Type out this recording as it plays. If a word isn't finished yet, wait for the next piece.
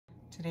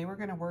Today we're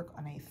going to work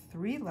on a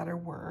three-letter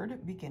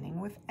word beginning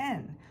with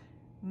N,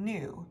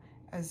 new,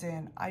 as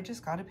in I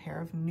just got a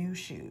pair of new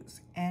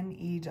shoes,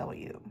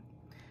 N-E-W.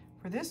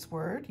 For this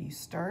word, you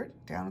start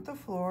down at the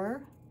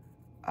floor,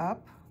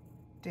 up,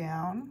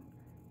 down,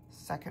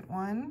 second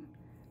one,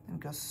 then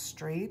go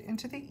straight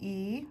into the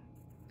E,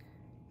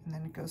 and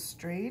then go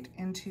straight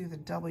into the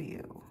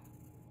W,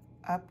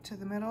 up to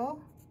the middle,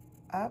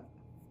 up,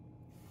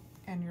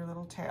 and your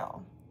little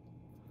tail.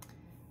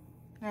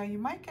 Now you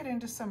might get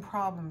into some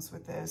problems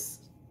with this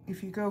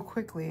if you go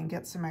quickly and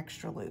get some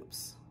extra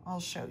loops. I'll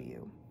show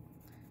you.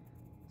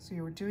 So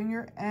you were doing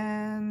your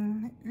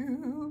N,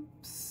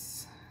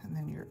 oops, and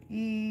then your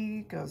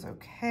E goes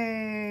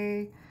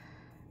okay,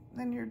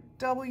 then your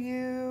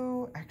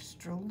W,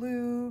 extra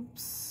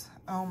loops,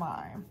 oh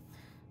my.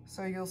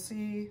 So you'll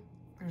see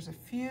there's a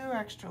few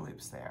extra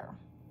loops there.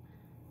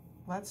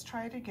 Let's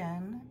try it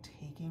again,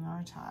 taking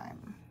our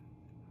time.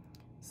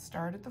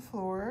 Start at the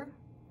floor,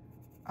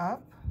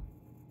 up,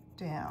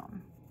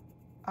 down,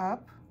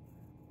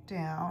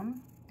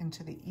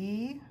 into the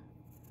E,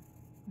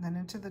 and then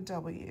into the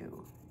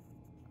W,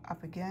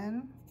 up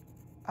again,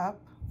 up,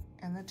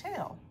 and the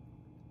tail.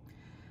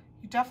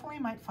 You definitely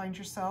might find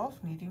yourself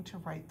needing to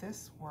write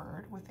this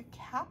word with a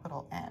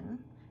capital N.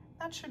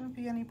 That shouldn't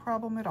be any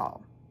problem at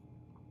all.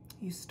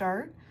 You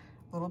start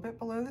a little bit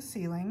below the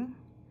ceiling,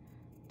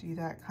 do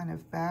that kind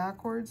of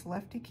backwards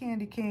lefty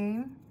candy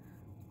cane,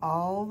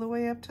 all the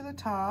way up to the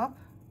top,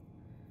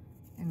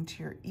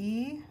 into your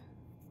E,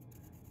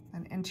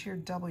 and into your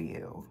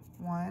W.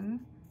 1,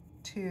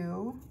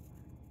 2,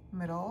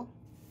 middle,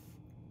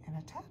 and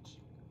attach.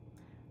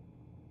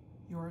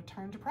 Your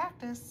turn to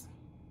practice.